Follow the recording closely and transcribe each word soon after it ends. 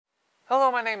Hello,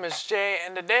 my name is Jay,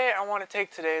 and today I want to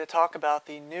take today to talk about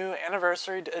the new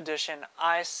anniversary edition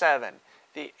i7,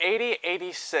 the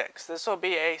 8086. This will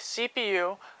be a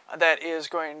CPU that is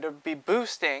going to be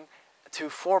boosting to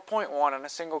 4.1 on a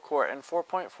single core and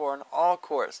 4.4 on all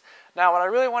cores. Now, what I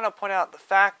really want to point out, the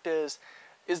fact is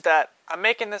that I'm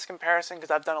making this comparison because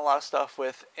I've done a lot of stuff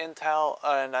with Intel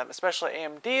and especially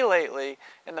AMD lately,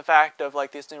 in the fact of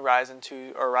like these new Ryzen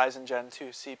 2 or Ryzen Gen 2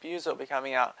 CPUs that will be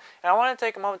coming out. And I want to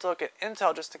take a moment to look at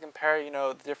Intel just to compare,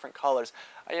 the different colors.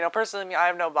 Personally, I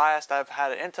have no bias. I've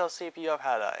had an Intel CPU, I've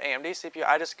had an AMD CPU.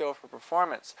 I just go for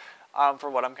performance for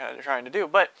what I'm kind of trying to do.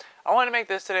 But I want to make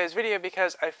this today's video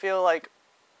because I feel like,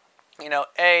 I'm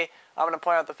going to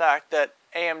point out the fact that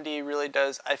AMD really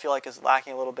does, I feel like, is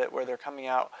lacking a little bit where they're coming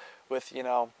out with,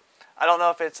 I don't know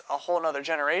if it's a whole nother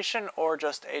generation or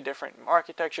just a different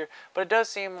architecture, but it does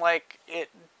seem like it,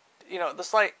 the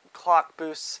slight clock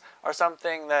boosts are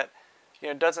something that,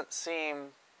 doesn't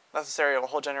seem necessary of a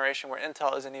whole generation, where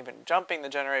Intel isn't even jumping the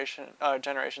generation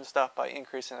stuff by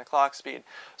increasing the clock speed.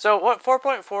 So what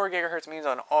 4.4 gigahertz means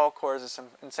on all cores is some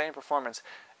insane performance.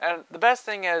 And the best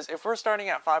thing is, if we're starting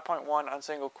at 5.1 on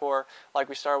single core, like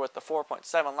we started with the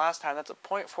 4.7 last time, that's a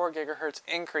 0.4 gigahertz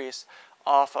increase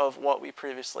off of what we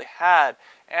previously had.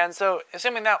 And so,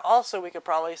 assuming that, also we could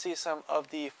probably see some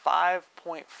of the 5.5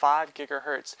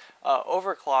 gigahertz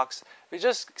overclocks,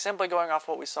 just simply going off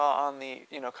what we saw on the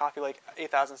Coffee Lake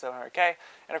 8700K.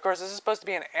 And of course, this is supposed to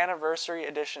be an anniversary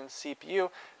edition CPU.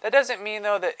 That doesn't mean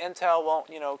though that Intel won't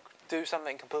do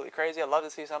something completely crazy. I'd love to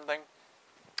see something.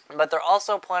 But they're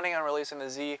also planning on releasing the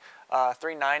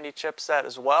Z390 chipset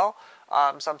as well,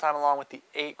 sometime along with the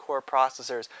 8-core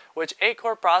processors, which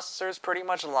 8-core processors pretty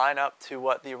much line up to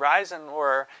what the Ryzen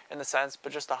were in the sense,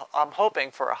 but just I'm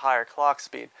hoping for a higher clock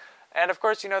speed. And of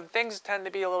course, things tend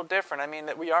to be a little different. I mean,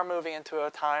 that we are moving into a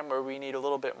time where we need a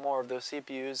little bit more of those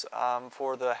CPUs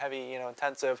for the heavy,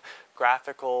 intensive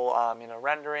graphical,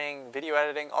 rendering, video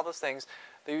editing, all those things.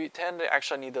 They tend to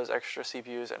actually need those extra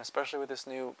CPUs, and especially with this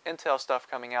new Intel stuff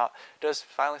coming out, it does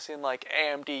finally seem like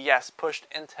AMD, yes, pushed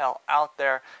Intel out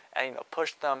there and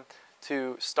pushed them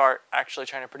to start actually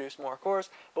trying to produce more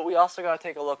cores. But we also got to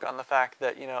take a look on the fact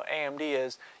that AMD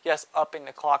is, yes, upping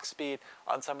the clock speed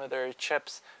on some of their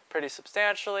chips pretty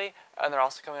substantially, and they're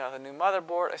also coming out with a new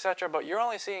motherboard, etc. But you're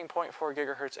only seeing 0.4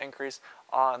 gigahertz increase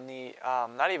on the,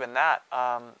 not even that,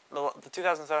 the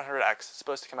 2700X is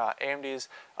supposed to come out. AMD's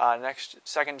next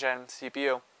second-gen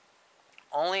CPU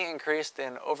only increased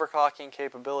in overclocking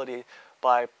capability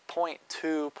by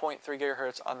 0.2, 0.3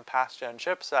 gigahertz on the past gen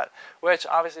chipset, which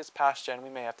obviously it's past gen, we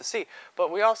may have to see. But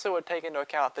we also would take into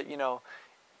account that,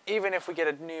 even if we get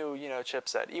a new,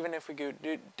 chipset, even if we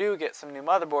do get some new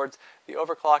motherboards, the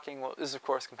overclocking is of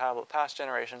course compatible with past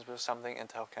generations, which is something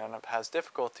Intel kind of has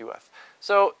difficulty with.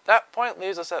 So that point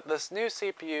leaves us at this new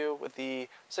CPU with the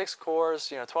 6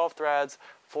 cores, 12 threads,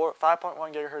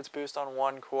 5.1 gigahertz boost on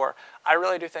 1 core. I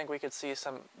really do think we could see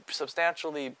some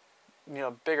substantially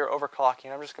bigger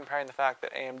overclocking. I'm just comparing the fact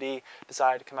that AMD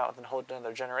decided to come out with a whole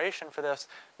another generation for this.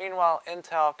 Meanwhile,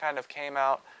 Intel kind of came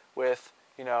out with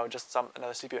just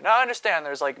another CPU. Now I understand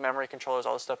there's like memory controllers,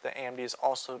 all the stuff that AMD is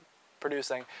also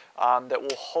producing that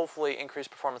will hopefully increase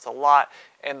performance a lot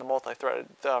in the multi-threaded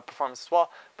performance as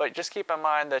well. But just keep in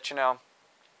mind that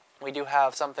we do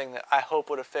have something that I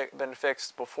hope would have been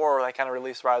fixed before they kind of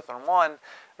released Ryzen 1,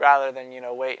 rather than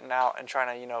waiting out and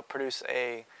trying to produce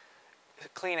a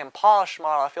clean and polished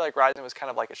model. I feel like Ryzen was kind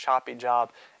of like a choppy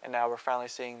job, and now we're finally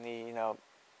seeing the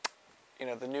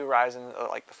the new Ryzen,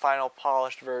 like the final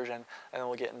polished version, and then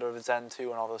we'll get into the Zen 2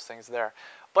 and all those things there.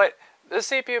 But this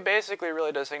CPU basically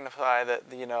really does signify that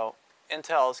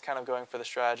Intel is kind of going for the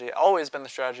strategy, always been the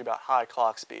strategy about high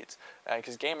clock speeds,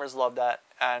 because gamers love that.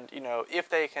 And if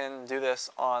they can do this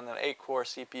on an 8-core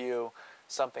CPU,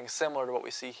 something similar to what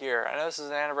we see here. I know this is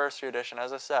an anniversary edition,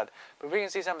 as I said, but if we can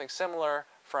see something similar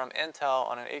from Intel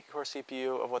on an 8-core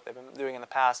CPU of what they've been doing in the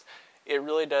past, it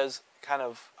really does kind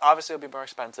of, obviously it'll be more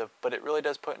expensive, but it really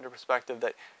does put into perspective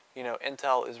that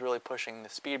Intel is really pushing the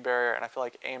speed barrier, and I feel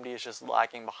like AMD is just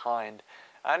lagging behind.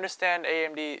 I understand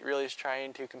AMD really is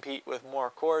trying to compete with more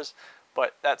cores,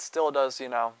 but that still does,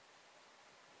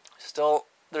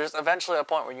 there's eventually a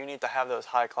point where you need to have those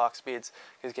high clock speeds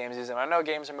because games use them. I know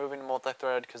games are moving to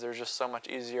multi-thread because they're just so much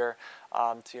easier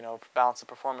to balance the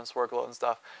performance workload and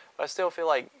stuff. But I still feel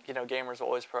like gamers will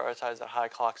always prioritize that high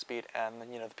clock speed, and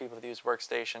the people that use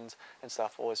workstations and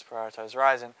stuff will always prioritize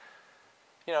Ryzen.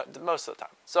 Most of the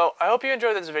time. So I hope you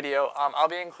enjoyed this video. I'll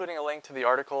be including a link to the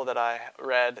article that I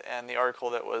read, and the article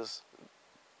that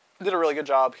did a really good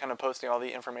job kind of posting all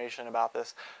the information about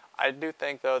this. I do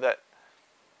think though that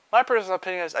my personal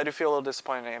opinion is I do feel a little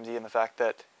disappointed in AMD in the fact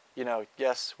that you know,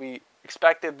 yes, we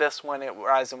expected this when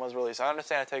Ryzen was released. I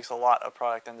understand it takes a lot of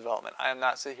product and development. I am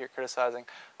not sitting here criticizing.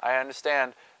 I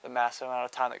understand the massive amount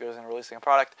of time that goes into releasing a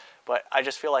product, but I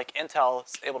just feel like Intel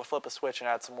is able to flip a switch and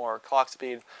add some more clock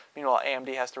speed. Meanwhile,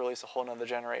 AMD has to release a whole nother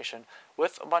generation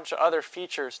with a bunch of other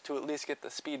features to at least get the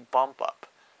speed bump up.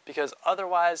 Because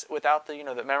otherwise, without the,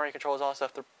 the memory controls, all that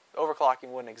stuff, the overclocking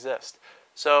wouldn't exist.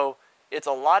 So it's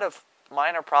a lot of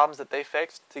minor problems that they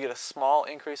fixed to get a small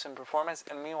increase in performance,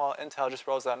 and meanwhile Intel just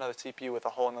rolls out another CPU with a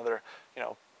whole another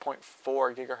 0.4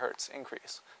 gigahertz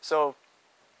increase. So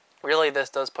really this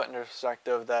does put into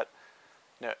perspective that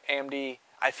AMD,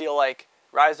 I feel like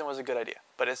Ryzen was a good idea,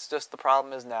 but it's just the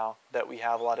problem is now that we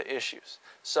have a lot of issues.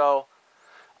 So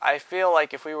I feel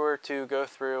like if we were to go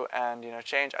through and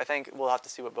change, I think we'll have to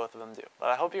see what both of them do. But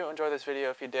I hope you enjoyed this video.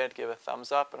 If you did, give a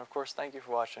thumbs up, and of course thank you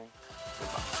for watching.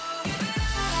 Goodbye.